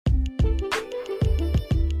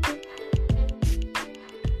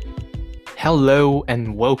Hello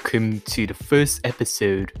and welcome to the first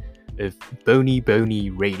episode of Boni Boni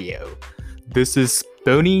Radio. This is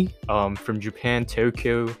Boni from Japan,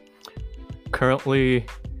 Tokyo. Currently,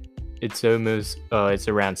 it's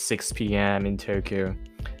around 6 p.m. in Tokyo.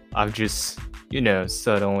 I've just,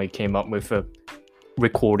 suddenly came up with a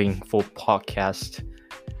recording for podcast.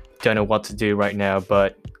 Don't know what to do right now,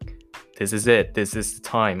 but this is it. This is the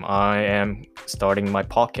time. I am starting my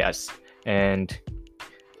podcast, and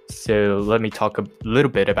so let me talk a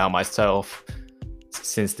little bit about myself,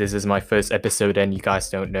 since this is my first episode and you guys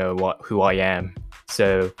don't know who I am.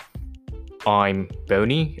 So I'm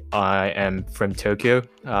Boni. I am from Tokyo.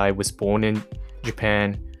 I was born in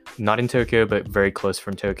Japan, not in Tokyo, but very close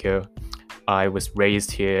from Tokyo. I was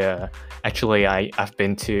raised here. Actually,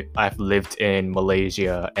 I've lived in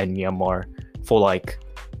Malaysia and Myanmar for like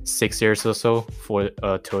 6 years or so for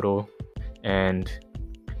total, and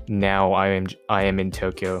now I am in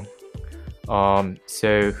Tokyo.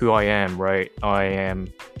 So who I am, right? I am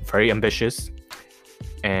very ambitious,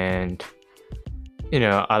 and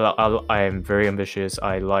I am very ambitious.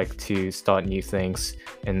 I like to start new things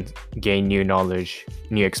and gain new knowledge,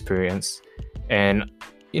 new experience, and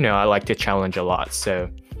I like to challenge a lot. So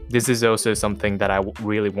this is also something that I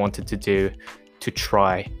really wanted to do, to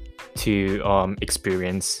try to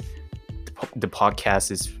experience. The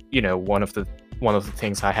podcast is one of the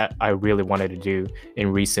things I really wanted to do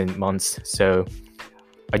in recent months. So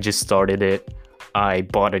I just started it. I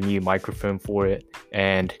bought a new microphone for it,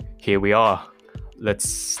 and here we are. Let's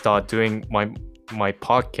start doing my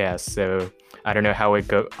podcast. So I don't know how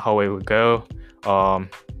it would go.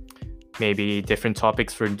 Maybe different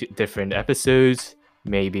topics for different episodes,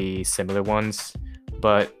 maybe similar ones,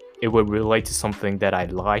 but it would relate to something that I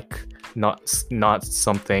like, not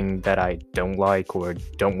something that I don't like or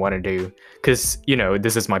don't want to do, because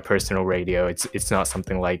this is my personal radio. It's not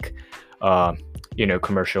something like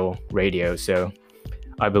commercial radio. So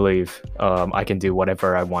I believe I can do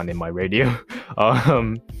whatever I want in my radio.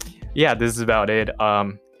 Yeah, this is about it.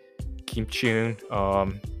 Keep tuned.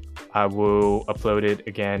 I will upload it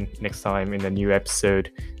again next time in a new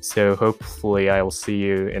episode. So hopefully I will see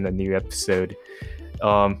you in a new episode.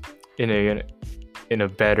 In a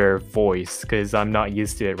better voice, because I'm not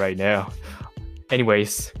used to it right now.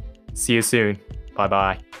 Anyways, see you soon. Bye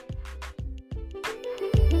bye.